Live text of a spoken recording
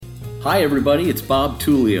Hi everybody, it's Bob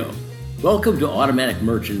Tullio. Welcome to Automatic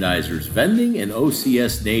Merchandisers Vending and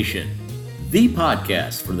OCS Nation, the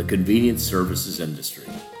podcast for the convenience services industry.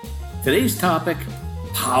 Today's topic,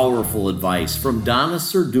 powerful advice from Donna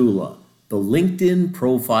Serdula, the LinkedIn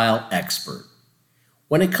profile expert.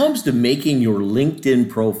 When it comes to making your LinkedIn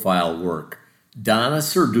profile work, Donna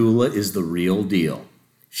Serdula is the real deal.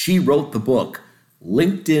 She wrote the book,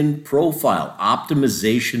 LinkedIn Profile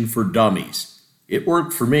Optimization for Dummies. It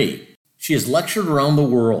worked for me. She has lectured around the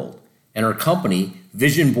world, and her company,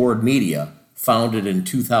 Vision Board Media, founded in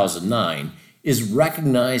 2009, is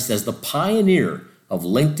recognized as the pioneer of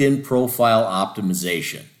LinkedIn profile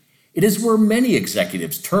optimization. It is where many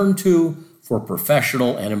executives turn to for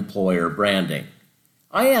professional and employer branding.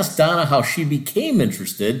 I asked Donna how she became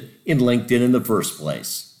interested in LinkedIn in the first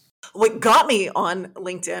place. What got me on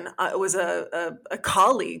LinkedIn was a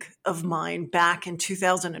colleague of mine back in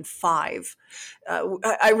 2005.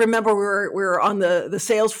 I remember we were on the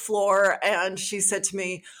sales floor, and she said to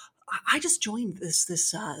me, "I just joined this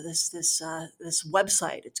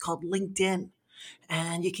website. It's called LinkedIn,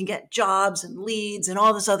 and you can get jobs and leads and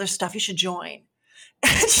all this other stuff. You should join."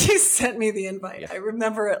 And she sent me the invite. I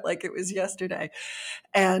remember it like it was yesterday.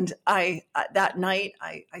 And I that night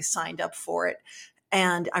I signed up for it.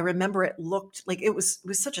 And I remember it looked like it was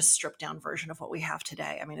such a stripped down version of what we have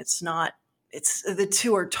today. I mean, it's the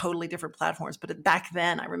two are totally different platforms, but back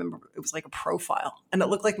then I remember it was like a profile and it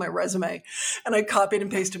looked like my resume, and I copied and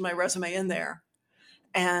pasted my resume in there.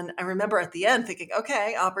 And I remember at the end thinking,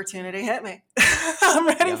 okay, opportunity hit me. I'm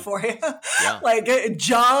ready for you. Yeah. Like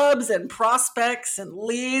jobs and prospects and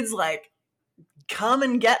leads, like come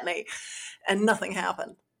and get me. And nothing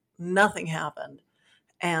happened.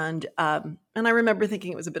 And I remember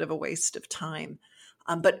thinking it was a bit of a waste of time.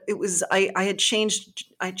 But it was, I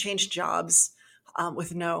changed jobs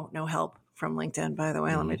with no help from LinkedIn, by the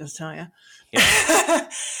way, Let me just tell you. Yeah.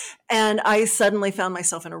 And I suddenly found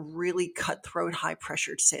myself in a really cutthroat, high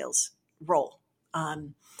pressured sales role.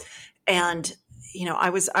 And, you know,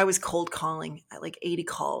 I was cold calling at like 80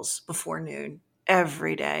 calls before noon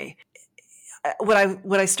every day.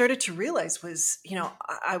 What I started to realize was, you know,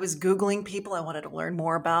 I was Googling people I wanted to learn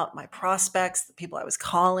more about, my prospects, the people I was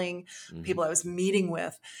calling, people I was meeting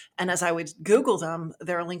with. And as I would Google them,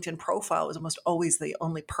 their LinkedIn profile was almost always the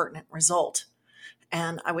only pertinent result.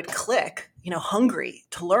 And I would click, you know, hungry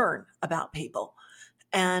to learn about people.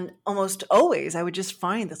 And almost always I would just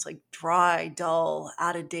find this like dry, dull,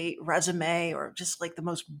 out of date resume, or just like the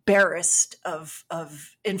most barest of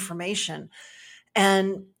information.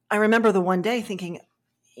 And I remember the one day thinking,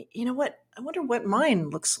 you know what? I wonder what mine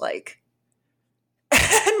looks like.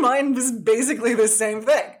 And mine was basically the same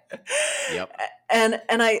thing. Yep. And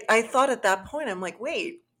I thought at that point, I'm like,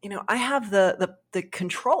 wait, you know, I have the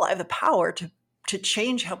control, I have the power to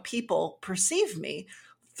change how people perceive me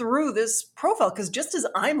through this profile. Because just as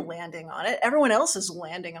I'm landing on it, everyone else is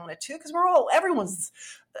landing on it too. Because everyone's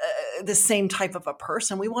the same type of a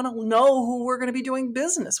person. We want to know who we're going to be doing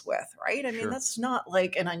business with, right? I mean, that's not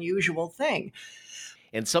like an unusual thing.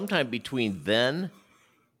 And sometime between then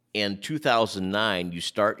and 2009, you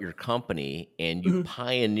start your company and you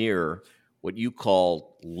pioneer what you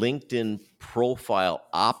call LinkedIn profile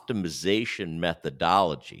optimization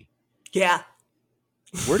methodology. Yeah.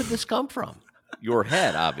 Where did this come from? Your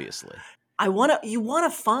head, obviously. You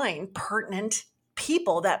want to find pertinent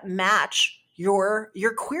people that match your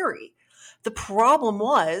query. The problem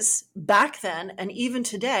was back then, and even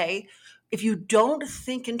today, if you don't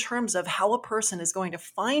think in terms of how a person is going to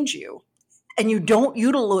find you, and you don't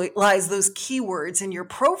utilize those keywords in your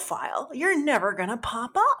profile, you're never going to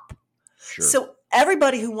pop up. Sure. So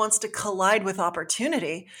everybody who wants to collide with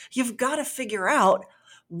opportunity, you've got to figure out,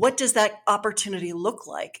 what does that opportunity look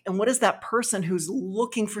like? And what is that person who's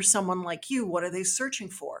looking for someone like you? What are they searching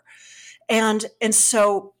for? And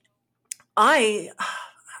so I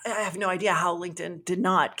have no idea how LinkedIn did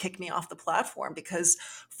not kick me off the platform, because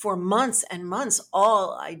for months and months,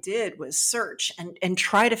 all I did was search and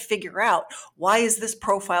try to figure out, why is this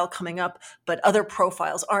profile coming up, but other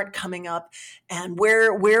profiles aren't coming up? And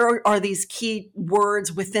where are these key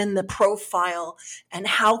words within the profile? And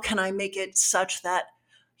how can I make it such that,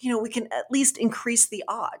 you know, we can at least increase the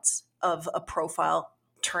odds of a profile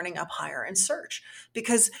turning up higher in search?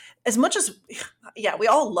 Because as much as, we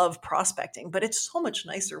all love prospecting, but it's so much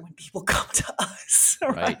nicer when people come to us,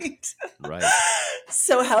 right? Right.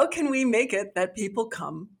 So how can we make it that people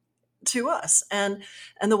come to us? And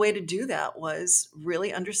the way to do that was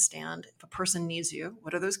really understand, if a person needs you,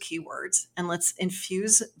 what are those keywords? And let's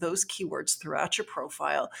infuse those keywords throughout your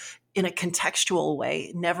profile in a contextual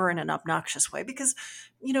way, never in an obnoxious way, because,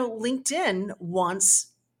 you know, LinkedIn wants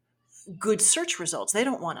good search results. They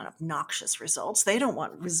don't want obnoxious results. They don't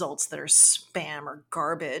want results that are spam or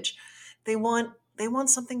garbage. They want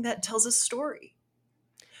something that tells a story,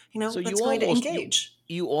 So that's going to engage.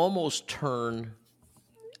 you almost turn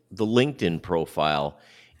the LinkedIn profile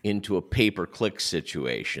into a pay-per-click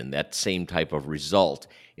situation, that same type of result,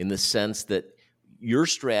 in the sense that your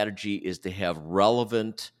strategy is to have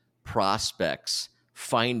relevant prospects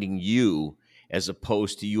finding you as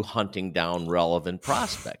opposed to you hunting down relevant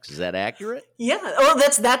prospects. Is that accurate? Yeah. Well,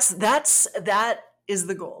 that is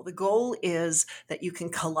the goal. The goal is that you can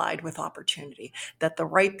collide with opportunity, that the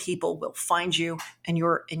right people will find you and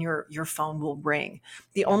your phone will ring.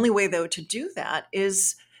 The only way though to do that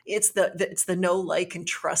is it's the know, like, and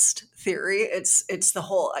trust theory. It's the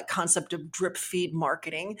whole concept of drip feed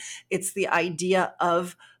marketing. It's the idea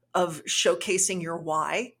of showcasing your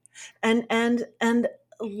why and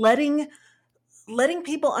letting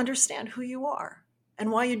people understand who you are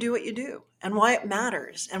and why you do what you do and why it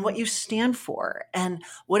matters and what you stand for and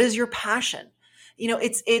what is your passion.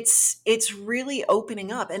 It's really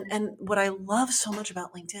opening up. And what I love so much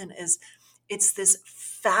about LinkedIn is it's this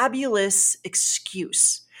fabulous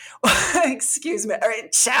excuse, excuse me, or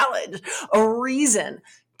challenge, a reason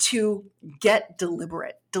to get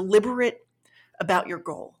deliberate about your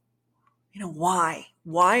goal. Why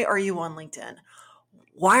are you on LinkedIn?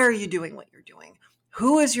 Why are you doing what you're doing?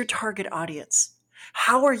 Who is your target audience?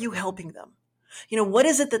 How are you helping them? What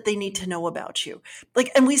is it that they need to know about you?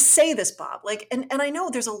 And we say this, Bob, and I know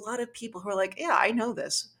there's a lot of people who are like, yeah, I know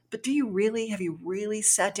this, but have you really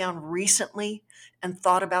sat down recently and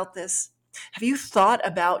thought about this? Have you thought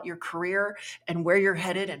about your career and where you're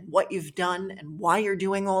headed and what you've done and why you're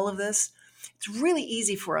doing all of this? It's really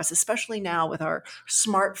easy for us, especially now with our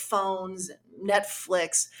smartphones and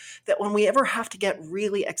Netflix, that when we ever have to get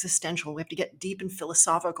really existential, we have to get deep and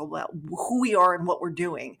philosophical about who we are and what we're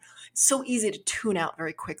doing. It's so easy to tune out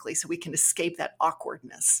very quickly so we can escape that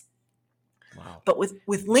awkwardness. Wow. But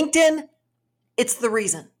with LinkedIn, it's the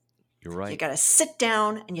reason. You're right. You got to sit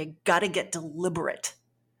down and you got to get deliberate.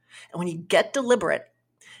 And when you get deliberate,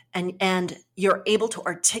 and you're able to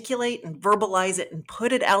articulate and verbalize it and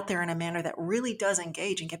put it out there in a manner that really does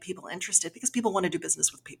engage and get people interested, because people want to do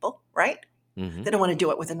business with people, right? Mm-hmm. They don't want to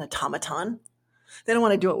do it with an automaton. They don't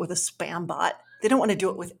want to do it with a spam bot. They don't want to do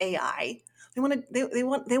it with AI. They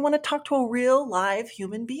want to talk to a real live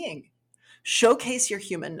human being. Showcase your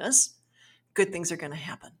humanness. Good things are going to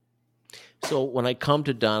happen. So when I come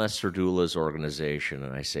to Donna Serdula's organization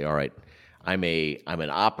and I say, all right, I'm an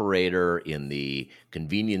operator in the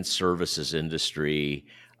convenience services industry.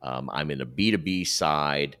 I'm in a B2B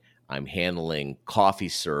side. I'm handling coffee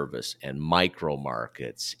service and micro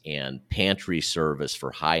markets and pantry service for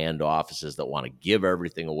high-end offices that want to give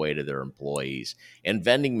everything away to their employees, and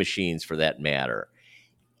vending machines for that matter.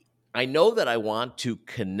 I know that I want to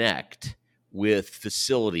connect with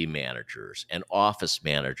facility managers and office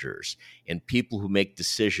managers and people who make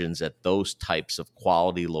decisions at those types of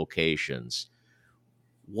quality locations.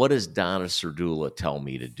 What does Donna Serdula tell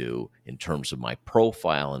me to do in terms of my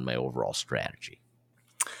profile and my overall strategy?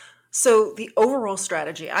 So the overall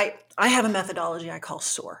strategy, I have a methodology I call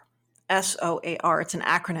SOAR, SOAR. It's an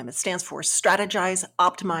acronym. It stands for strategize,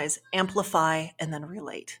 optimize, amplify, and then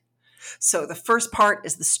relate. So the first part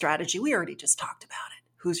is the strategy. We already just talked about it.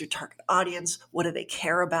 Who's your target audience? What do they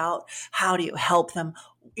care about? How do you help them?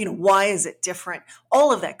 Why is it different?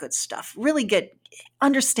 All of that good stuff. Really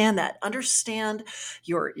understand that. Understand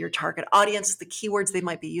your target audience, the keywords they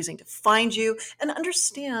might be using to find you, and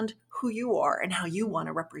understand who you are and how you want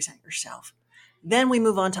to represent yourself. Then we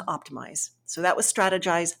move on to optimize. So that was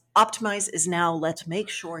strategize. Optimize is now, let's make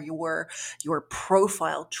sure your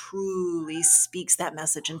profile truly speaks that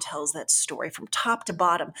message and tells that story from top to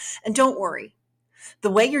bottom. And don't worry,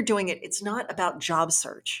 the way you're doing it, it's not about job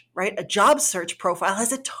search, right? A job search profile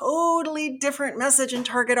has a totally different message and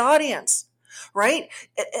target audience, right?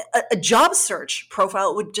 A job search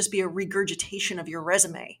profile would just be a regurgitation of your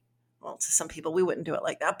resume. Well, to some people, we wouldn't do it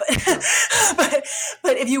like that,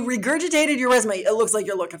 but if you regurgitated your resume, it looks like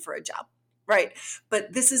you're looking for a job, right? But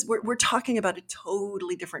we're talking about a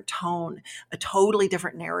totally different tone, a totally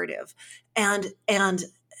different narrative, and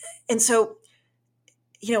so,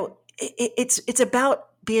 it's about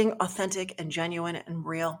being authentic and genuine and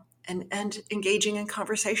real and engaging in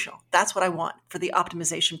conversational. That's what I want for the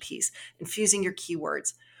optimization piece, infusing your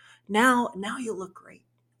keywords. Now you look great.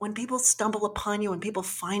 When people stumble upon you, when people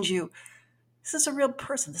find you, this is a real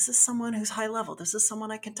person. This is someone who's high level. This is someone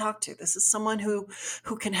I can talk to. This is someone who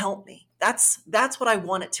can help me. That's what I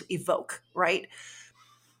want it to evoke, right?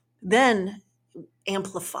 Then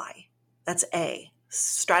amplify. That's A.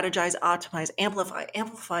 strategize, optimize,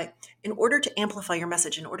 amplify. In order to amplify your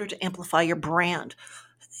message, in order to amplify your brand,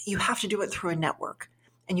 you have to do it through a network,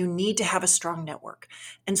 and you need to have a strong network.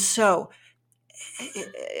 And so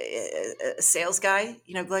a sales guy,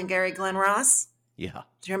 Glengarry Glen Ross. Yeah.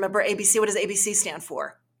 Do you remember ABC? What does ABC stand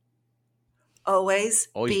for? Always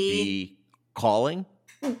be calling?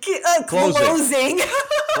 Closing.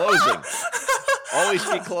 Closing. Always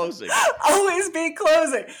be closing. Always be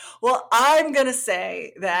closing. Well, I'm going to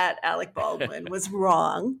say that Alec Baldwin was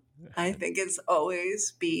wrong. I think it's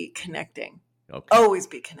always be connecting. Okay. Always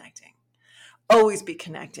be connecting. Always be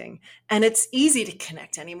connecting. And it's easy to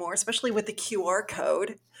connect anymore, especially with the QR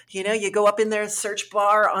code. You go up in their search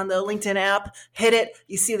bar on the LinkedIn app, hit it,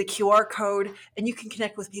 you see the QR code, and you can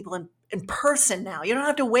connect with people in person now. You don't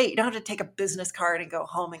have to wait. You don't have to take a business card and go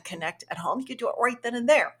home and connect at home. You can do it right then and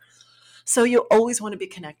there. So you always want to be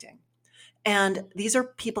connecting. And these are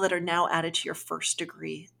people that are now added to your first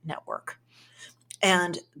degree network.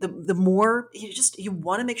 And the more you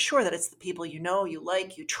want to make sure that it's the people you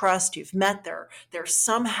like, you trust, you've met. They're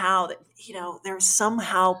somehow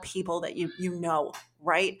people that you know,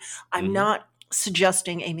 right? I'm not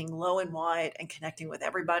suggesting aiming low and wide and connecting with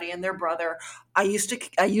everybody and their brother. I used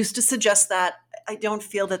to suggest that. I don't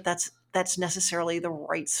feel that that's necessarily the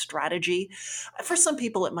right strategy. For some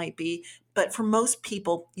people it might be, but for most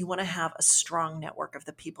people, you want to have a strong network of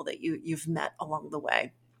the people that you've met along the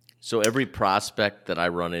way. So every prospect that I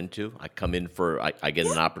run into, I come in I get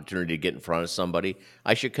an opportunity to get in front of somebody.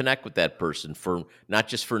 I should connect with that person for not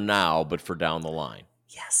just for now, but for down the line.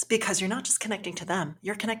 Yes, because you're not just connecting to them,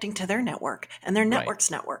 you're connecting to their network and their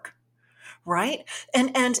network's network, right?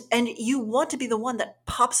 And you want to be the one that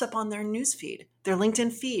pops up on their news feed, their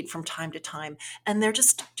LinkedIn feed from time to time, and they're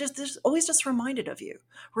just always just reminded of you.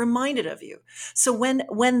 So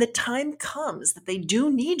when the time comes that they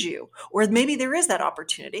do need you, or maybe there is that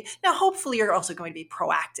opportunity, now hopefully you're also going to be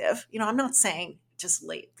proactive. I'm not saying just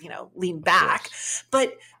lean back,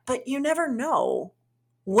 but you never know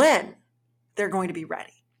when they're going to be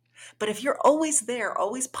ready. But if you're always there,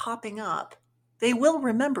 always popping up, they will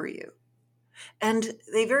remember you. And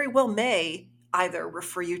they very well may either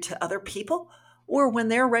refer you to other people, or when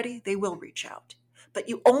they're ready, they will reach out. But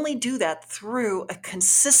you only do that through a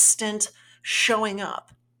consistent showing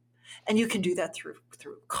up. And you can do that through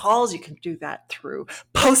calls, you can do that through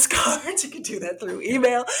postcards, you can do that through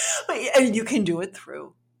email, and you can do it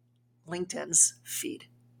through LinkedIn's feed.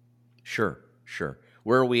 Sure.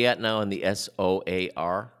 Where are we at now in the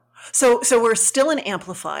SOAR? So we're still in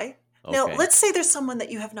Amplify. Okay. Now, let's say there's someone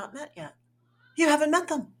that you have not met yet. You haven't met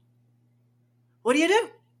them. What do?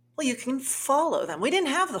 Well, you can follow them. We didn't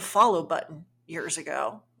have the follow button years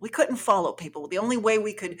ago. We couldn't follow people. The only way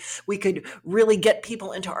we could really get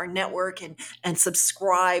people into our network and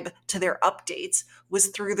subscribe to their updates was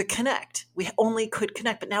through the connect. We only could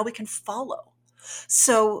connect, but now we can follow.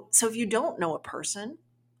 So if you don't know a person,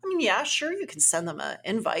 yeah, sure, you can send them an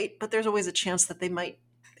invite, but there's always a chance that they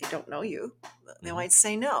don't know you. They might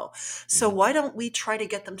say no. So why don't we try to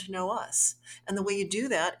get them to know us? And the way you do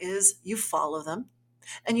that is you follow them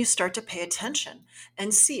and you start to pay attention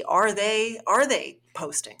and see, are they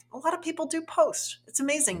posting? A lot of people do post. It's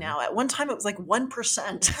amazing now. At one time it was like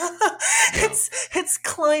 1%. It's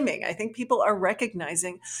climbing. I think people are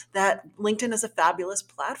recognizing that LinkedIn is a fabulous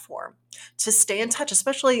platform to stay in touch,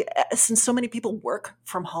 especially since so many people work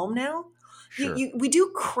from home now. Sure. We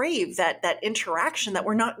do crave that interaction that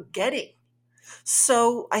we're not getting.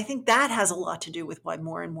 So I think that has a lot to do with why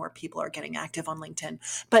more and more people are getting active on LinkedIn.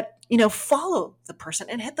 But follow the person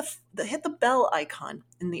and hit the bell icon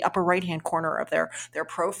in the upper right hand corner of their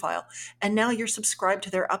profile, and now you're subscribed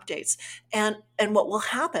to their updates. And what will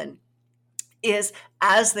happen is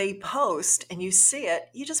as they post and you see it,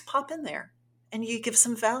 you just pop in there and you give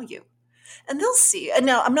some value, and they'll see. And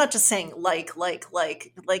now I'm not just saying like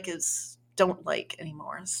is. Don't like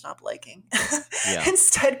anymore. Stop liking. Yeah.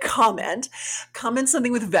 Instead, comment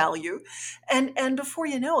something with value. And before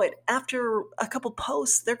you know it, after a couple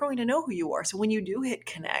posts, they're going to know who you are. So when you do hit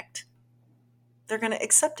connect, they're going to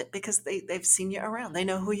accept it because they've seen you around. They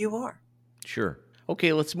know who you are. Sure.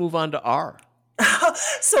 Okay, let's move on to R.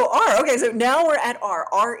 So R. Okay, so now we're at R.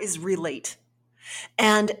 R is relate.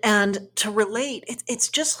 And to relate, it's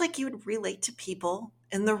just like you would relate to people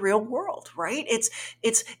in the real world, right? It's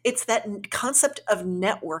that concept of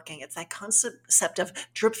networking. It's that concept of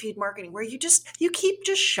drip feed marketing where you keep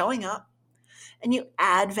just showing up and you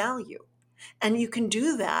add value. And you can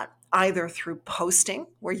do that either through posting,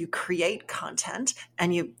 where you create content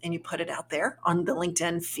and you put it out there on the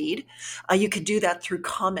LinkedIn feed. You could do that through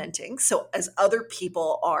commenting. So as other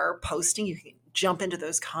people are posting, you can jump into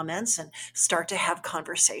those comments and start to have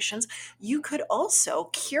conversations. You could also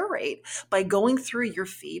curate by going through your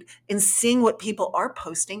feed and seeing what people are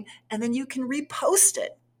posting, and then you can repost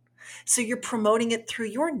it. So you're promoting it through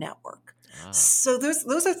your network. So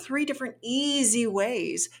those are 3 different easy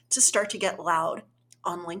ways to start to get loud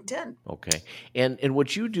on LinkedIn. Okay. And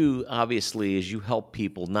what you do, obviously, is you help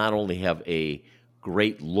people not only have a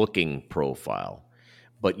great looking profile,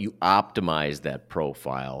 but you optimize that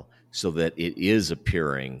profile so that it is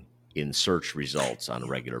appearing in search results on a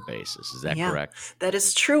regular basis. Is that correct? That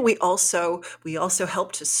is true. We also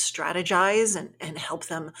help to strategize and help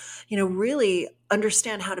them, really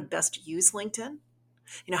understand how to best use LinkedIn.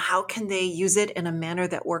 How can they use it in a manner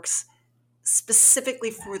that works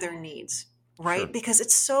specifically for their needs, right? Sure. Because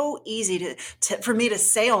it's so easy for me to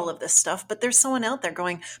say all of this stuff, but there's someone out there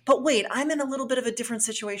going, but wait, I'm in a little bit of a different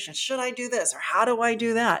situation. Should I do this, or how do I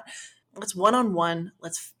do that? Let's one-on-one.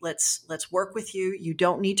 Let's work with you. You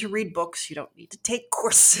don't need to read books. You don't need to take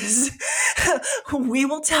courses. We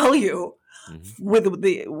will tell you with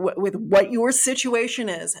what your situation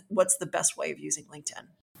is, what's the best way of using LinkedIn.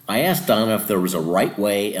 I asked Donna if there was a right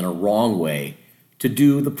way and a wrong way to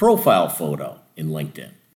do the profile photo in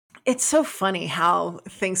LinkedIn. It's so funny how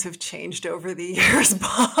things have changed over the years,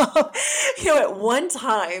 Bob. At one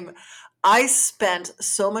time, I spent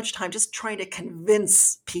so much time just trying to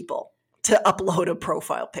convince people to upload a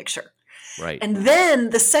profile picture. Right. And then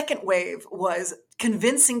the second wave was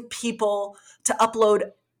convincing people to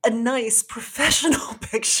upload a nice professional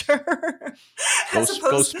picture.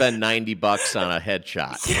 Go spend $90 on a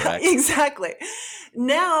headshot. Yeah, correct? Exactly.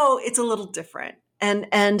 Now it's a little different.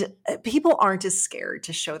 And people aren't as scared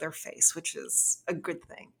to show their face, which is a good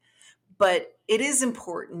thing. But it is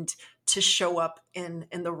important to show up in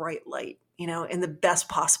the right light, in the best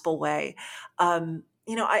possible way.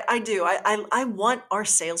 I do. I want our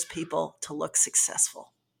salespeople to look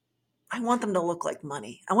successful. I want them to look like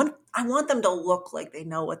money. I want them to look like they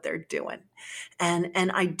know what they're doing.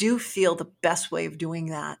 And I do feel the best way of doing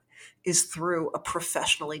that is through a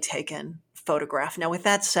professionally taken photograph. Now, with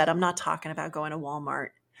that said, I'm not talking about going to Walmart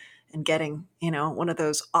and getting, one of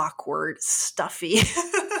those awkward, stuffy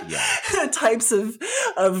types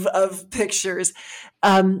of pictures.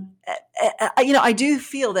 I do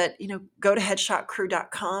feel that, go to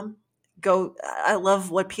headshotcrew.com. I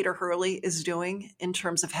love what Peter Hurley is doing in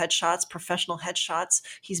terms of headshots, professional headshots.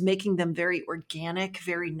 He's making them very organic,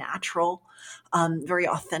 very natural, very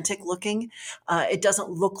authentic looking. It doesn't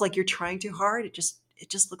look like you're trying too hard. It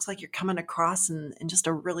just looks like you're coming across in just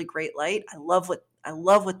a really great light. I love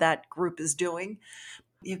what that group is doing.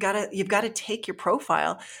 You've got to take your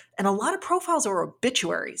profile, and a lot of profiles are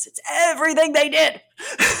obituaries. It's everything they did.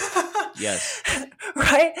 Yes.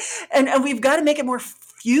 Right? And we've got to make it more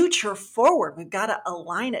future forward. We've got to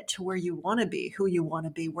align it to where you want to be, who you want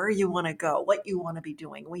to be, where you want to go, what you want to be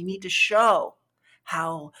doing. We need to show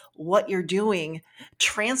how what you're doing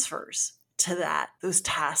transfers to those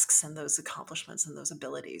tasks and those accomplishments and those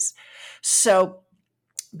abilities. So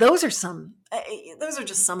those are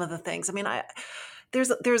just some of the things. I mean,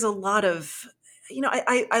 there's a lot of,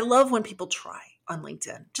 I love when people try on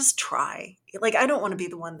LinkedIn. Just try. Like, I don't want to be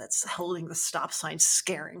the one that's holding the stop sign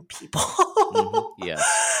scaring people. Yeah.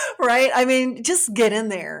 Right? I mean, just get in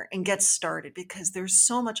there and get started, because there's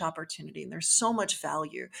so much opportunity and there's so much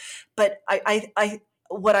value. But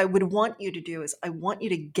what I would want you to do is I want you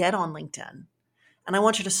to get on LinkedIn, and I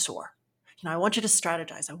want you to soar. I want you to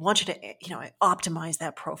strategize. I want you to, optimize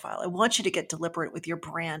that profile. I want you to get deliberate with your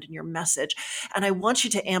brand and your message. And I want you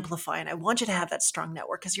to amplify, and I want you to have that strong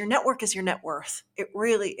network, because your network is your net worth. It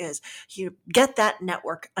really is. You get that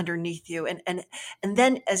network underneath you. And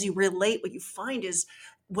then as you relate, what you find is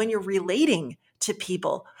when you're relating to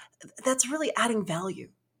people, that's really adding value.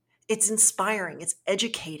 It's inspiring. It's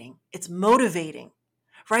educating. It's motivating,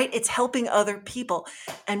 right? It's helping other people.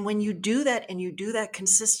 And when you do that, and you do that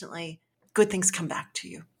consistently, good things come back to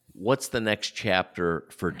you. What's the next chapter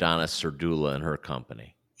for Donna Serdula and her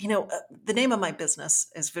company? The name of my business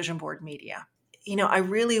is Vision Board Media. I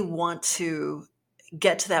really want to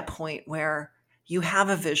get to that point where you have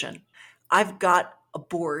a vision. I've got a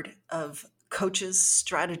board of coaches,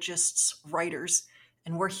 strategists, writers,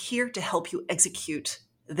 and we're here to help you execute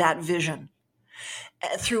that vision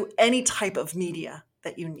through any type of media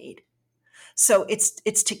that you need. So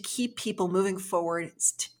it's to keep people moving forward.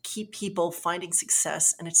 It's to keep people finding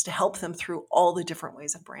success, and it's to help them through all the different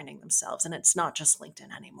ways of branding themselves. And it's not just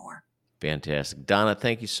LinkedIn anymore. Fantastic. Donna,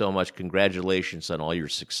 thank you so much. Congratulations on all your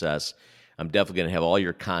success. I'm definitely going to have all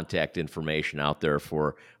your contact information out there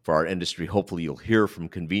for our industry. Hopefully you'll hear from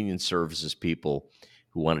convenience services people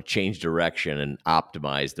who want to change direction and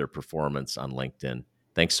optimize their performance on LinkedIn.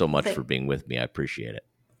 Thanks so much for being with me. I appreciate it.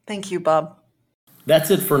 Thank you, Bob.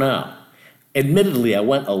 That's it for now. Admittedly, I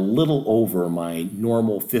went a little over my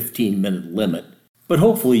normal 15-minute limit, but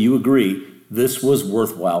hopefully you agree this was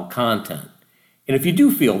worthwhile content. And if you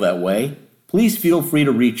do feel that way, please feel free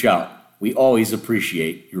to reach out. We always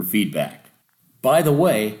appreciate your feedback. By the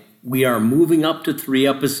way, we are moving up to 3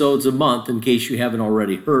 episodes a month in case you haven't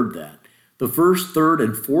already heard that. The first, third,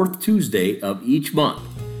 and fourth Tuesday of each month.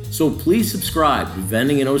 So please subscribe to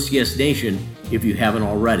Vending and OCS Nation if you haven't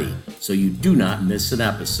already, so you do not miss an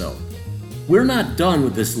episode. We're not done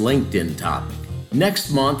with this LinkedIn topic.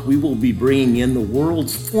 Next month, we will be bringing in the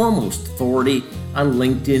world's foremost authority on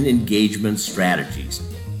LinkedIn engagement strategies,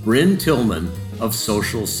 Bryn Tillman of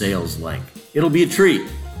Social Sales Link. It'll be a treat.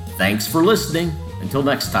 Thanks for listening. Until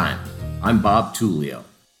next time, I'm Bob Tullio.